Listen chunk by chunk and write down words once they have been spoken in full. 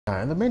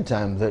In the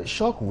meantime, the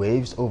shock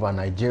waves over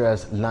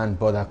Nigeria's land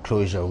border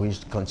closure,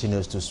 which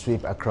continues to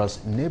sweep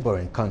across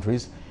neighboring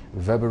countries,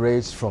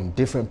 reverberates from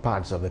different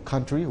parts of the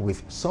country,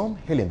 with some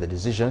hailing the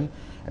decision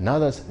and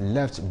others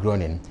left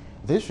groaning.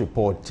 This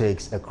report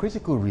takes a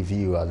critical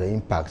review of the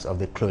impacts of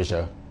the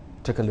closure.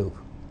 Take a look.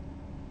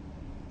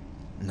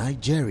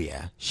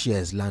 Nigeria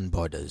shares land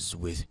borders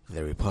with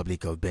the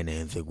Republic of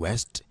Benin in the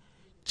west,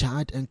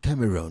 Chad and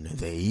Cameroon in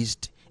the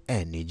east,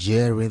 and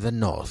Niger in the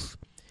north.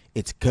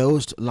 Its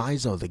coast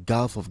lies on the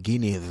Gulf of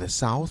Guinea in the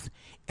south,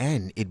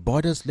 and it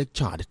borders Lake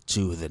Chad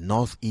to the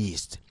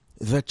northeast.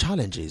 The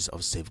challenges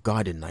of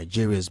safeguarding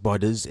Nigeria's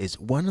borders is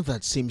one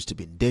that seems to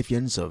be in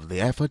defiance of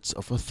the efforts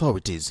of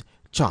authorities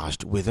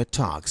charged with the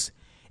task.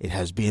 It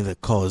has been the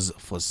cause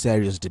for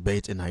serious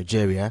debate in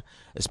Nigeria,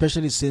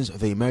 especially since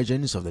the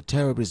emergence of the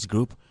terrorist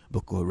group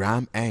Boko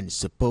Haram and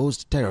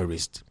supposed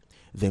terrorists.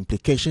 The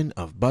implication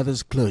of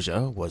borders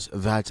closure was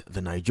that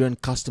the Nigerian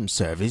Customs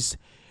Service,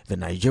 the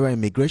Nigerian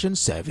Immigration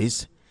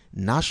Service,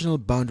 National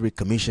Boundary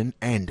Commission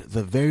and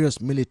the various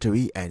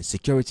military and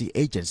security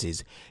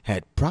agencies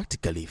had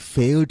practically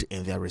failed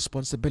in their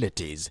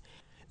responsibilities,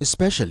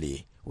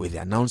 especially with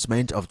the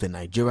announcement of the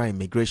Nigerian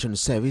Immigration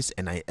Service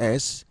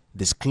 (NIS)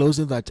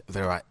 disclosing that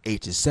there are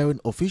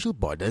 87 official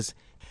borders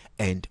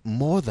and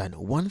more than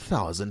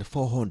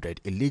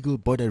 1,400 illegal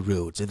border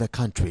roads in the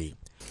country.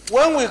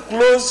 When we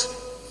close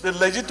the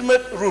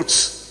legitimate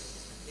routes,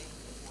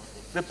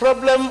 the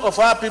problem of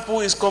our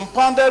people is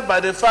compounded by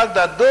the fact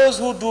that those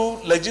who do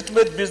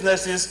legitimate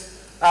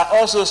businesses are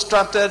also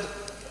stranded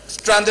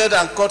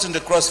and caught in the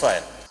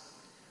crossfire.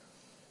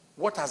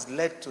 What has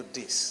led to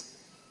this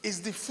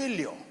is the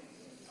failure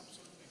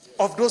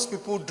of those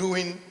people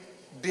doing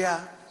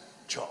their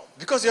job.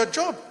 Because your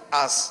job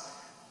as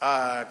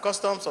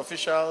customs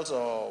officials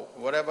or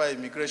whatever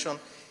immigration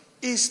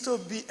is to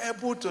be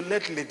able to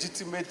let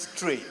legitimate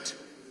trade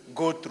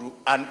go through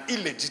and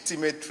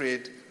illegitimate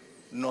trade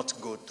not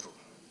go through.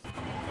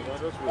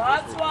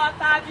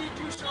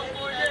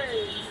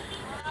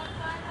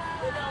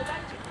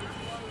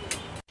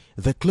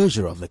 The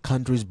closure of the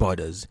country's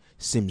borders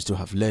seems to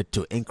have led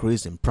to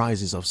increase in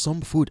prices of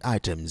some food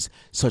items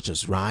such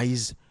as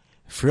rice,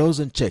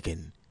 frozen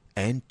chicken,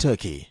 and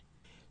turkey.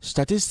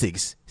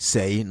 Statistics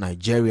say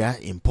Nigeria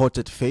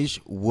imported fish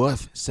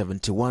worth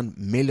 $71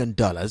 million,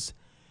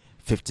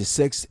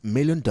 $56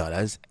 million,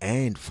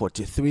 and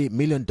 $43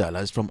 million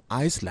from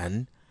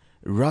Iceland,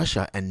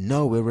 Russia and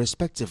Norway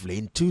respectively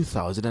in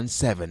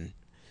 2007,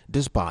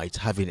 despite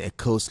having a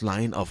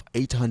coastline of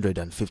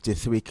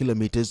 853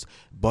 kilometers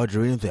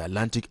bordering the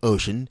Atlantic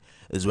Ocean,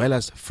 as well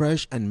as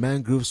fresh and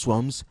mangrove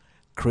swamps,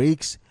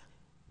 creeks,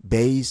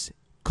 bays,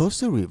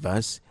 coastal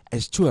rivers,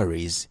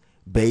 estuaries,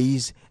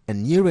 bays,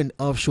 and near and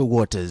offshore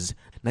waters.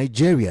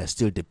 Nigeria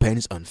still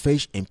depends on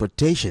fish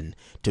importation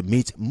to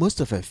meet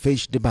most of her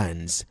fish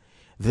demands.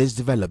 This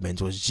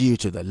development was due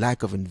to the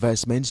lack of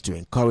investments to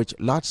encourage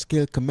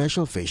large-scale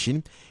commercial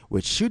fishing,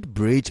 which should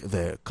bridge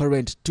the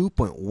current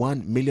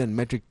 2.1 million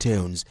metric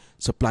tons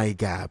supply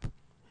gap.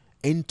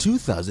 In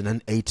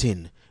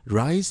 2018,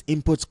 rice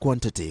imports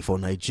quantity for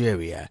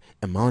Nigeria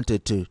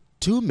amounted to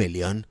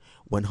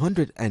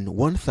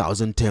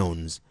 2,101,000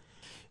 tons.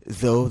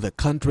 Though the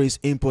country's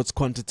imports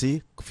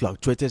quantity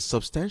fluctuated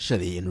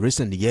substantially in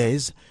recent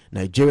years,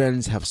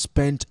 Nigerians have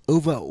spent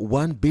over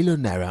 1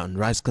 billion naira on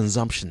rice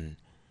consumption.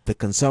 The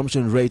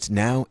consumption rate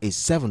now is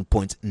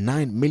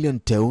 7.9 million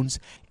tons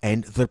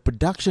and the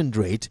production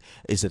rate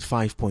is at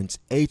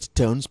 5.8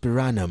 tons per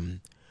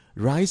annum.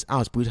 Rice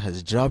output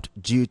has dropped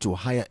due to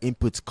higher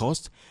input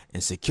costs,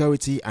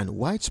 insecurity and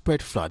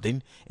widespread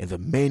flooding in the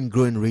main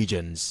growing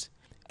regions.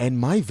 And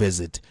my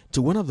visit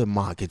to one of the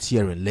markets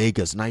here in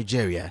Lagos,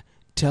 Nigeria,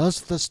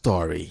 tells the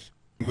story.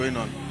 Going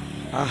on?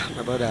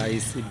 My brother,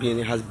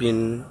 it has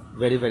been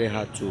very, very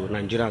hard to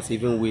Nigerians,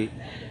 even we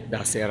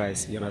that sell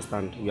rice, you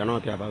understand. We are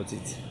not happy about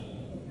it.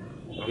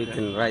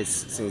 Everything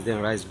rice, since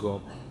then rice go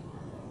up.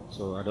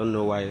 So I don't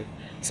know why.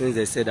 Since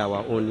they said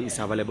our own is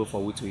available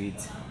for we to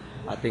eat,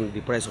 I think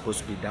the price is supposed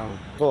to be down.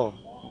 For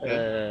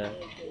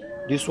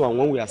this one,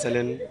 when we are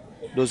selling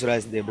those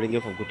rice they bring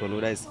it from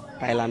Cotonou, that is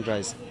Thailand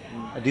rice.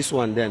 This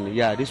one then,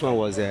 yeah, this one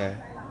was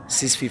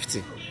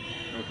 650,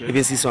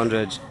 even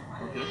 600.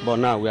 But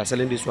now we are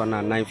selling this one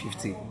at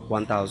 950,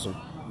 1,000.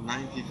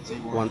 950,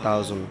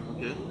 1,000.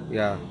 Okay.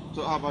 Yeah.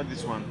 So how about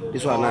this one?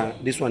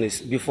 This one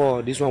is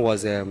before. This one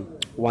was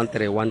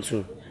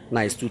 1,312.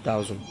 Now it's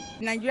 2,000.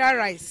 Nigeria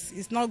rice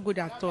is not good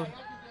at all.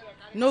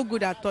 No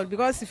good at all,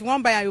 because if you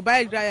want to buy, you buy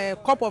a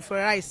cup of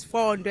rice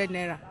 400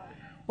 naira.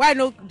 Why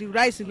no the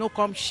rice will not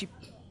come cheap?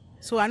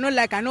 So I not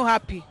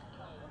happy.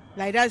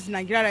 Like that's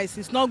Nigeria rice.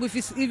 It's not good.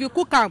 If you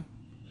cook them,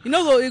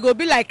 it go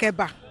be like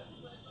eba.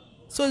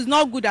 So it's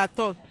not good at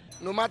all.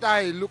 No matter how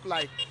it look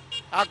like,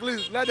 at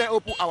least let them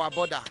open our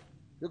border,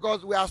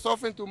 because we are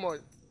suffering too much.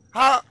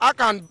 How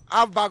can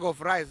have bag of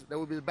rice they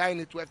will be buying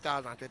it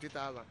 12,000,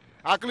 30,000?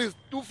 At least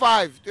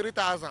 2,500,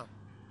 3,000.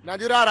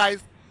 Nigeria rice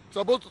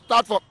supposed to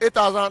start from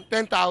 8,000,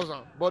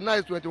 10,000, but now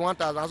it's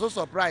 21,000. I'm so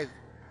surprised.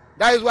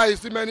 That is why you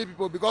see many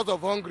people, because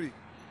of hungry,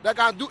 they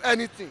can do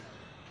anything.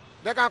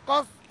 They can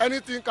cause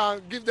anything,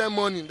 can give them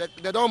money.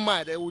 They don't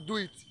mind. They will do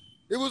it.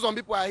 Even some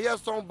people, I hear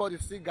somebody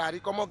say Gary,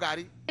 come on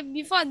Gary.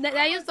 Before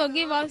they used to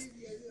give us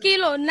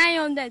kilo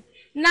 900.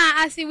 Now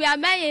as we are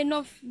buying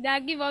enough, they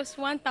give us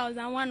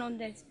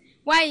 1,100.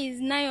 Why is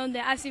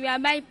 900? As we are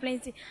buying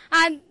plenty.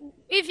 And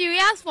if you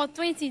ask for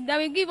 20, they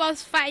will give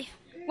us 5.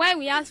 Why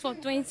we ask for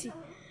 20?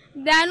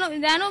 They are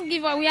not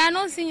giving. We are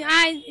not seeing.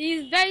 And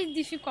it's very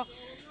difficult.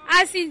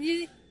 As it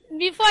is,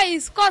 before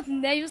it's cut,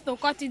 they used to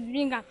cut it,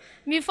 bring up.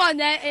 Before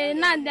now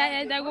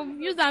they go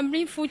use and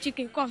bring full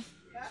chicken come.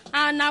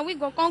 And now we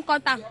go come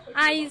cut them.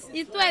 And it's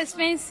too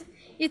expensive.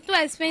 It's too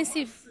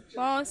expensive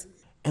for us.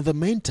 In the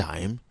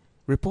meantime,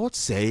 reports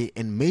say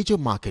in major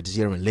markets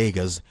here in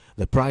Lagos,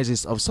 the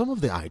prices of some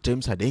of the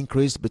items had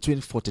increased between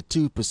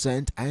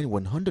 42% and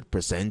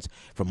 100%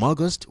 from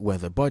August, when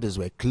the borders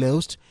were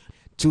closed,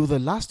 to the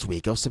last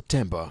week of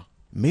September.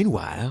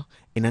 Meanwhile,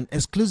 in an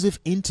exclusive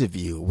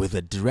interview with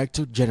the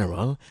Director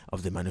General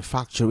of the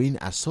Manufacturing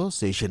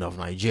Association of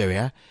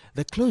Nigeria,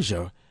 the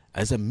closure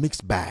is a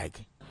mixed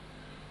bag.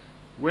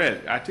 Well,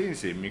 I think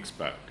it's a mixed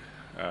bag.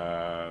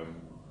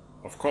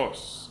 Of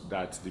course,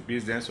 that the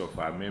business of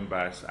our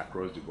members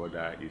across the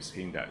border is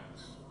hindered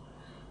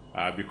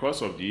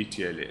because of the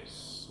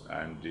ETLS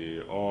and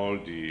all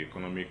the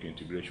economic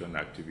integration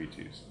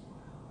activities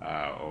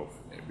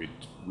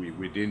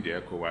within the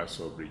ECOWAS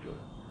sub-region.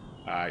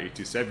 It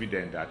is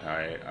evident that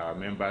our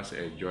members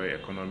enjoy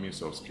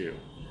economies of scale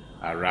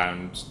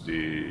around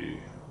the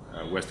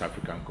West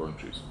African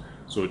countries.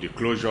 So the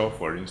closure,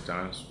 for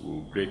instance,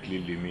 will greatly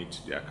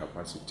limit their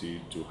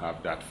capacity to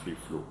have that free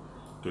flow.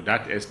 To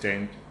that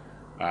extent,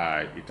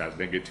 it has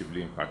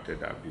negatively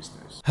impacted our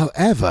business.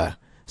 However,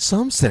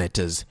 some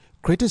senators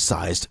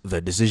criticized the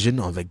decision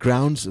on the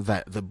grounds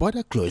that the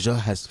border closure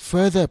has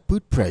further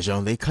put pressure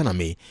on the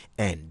economy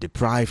and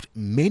deprived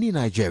many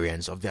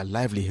Nigerians of their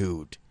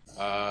livelihood.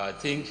 I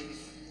think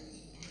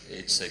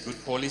it's a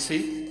good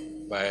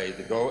policy by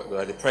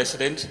the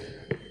president,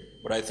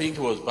 but I think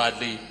it was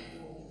badly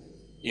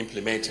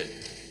implemented.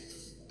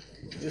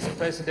 Mr.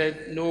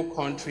 President, no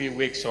country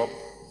wakes up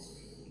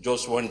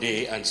just one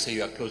day and say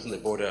you are closing the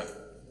border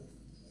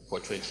for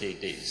 28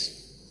 days.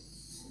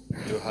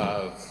 You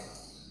have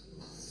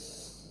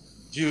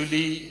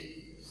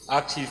duly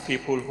active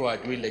people who are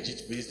doing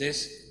legit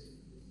business,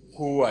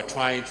 who are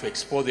trying to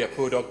export their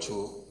product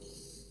to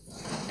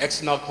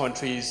external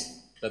countries,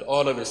 that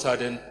all of a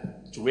sudden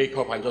to wake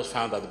up and just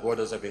found that the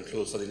borders have been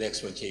closed for the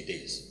next 28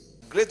 days.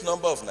 Great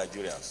number of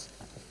Nigerians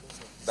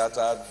that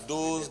are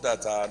those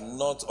that are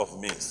not of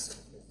means,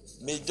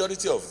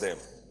 majority of them,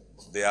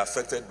 they are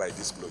affected by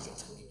this closure.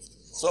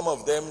 Some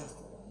of them,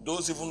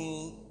 those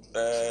even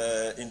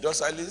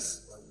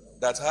industrialists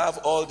that have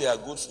all their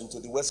goods into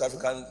the West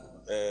African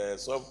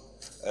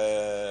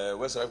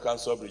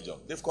sub-region,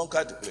 they've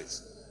conquered the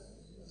place.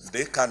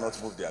 They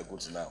cannot move their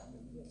goods now.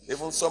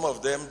 Even some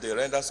of them, they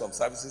render some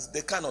services,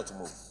 they cannot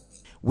move.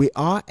 We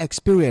are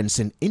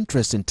experiencing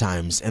interesting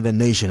times in the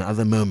nation at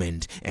the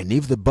moment, and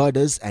if the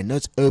borders are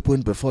not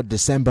opened before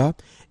December,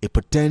 it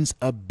portends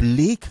a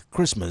bleak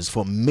Christmas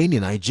for many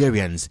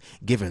Nigerians,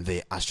 given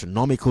the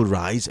astronomical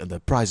rise in the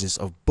prices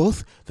of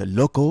both the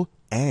local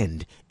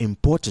and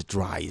imported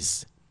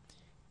rice.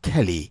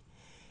 Kelly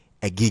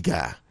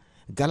Egiga,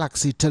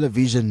 Galaxy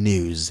Television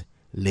News,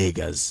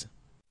 Lagos.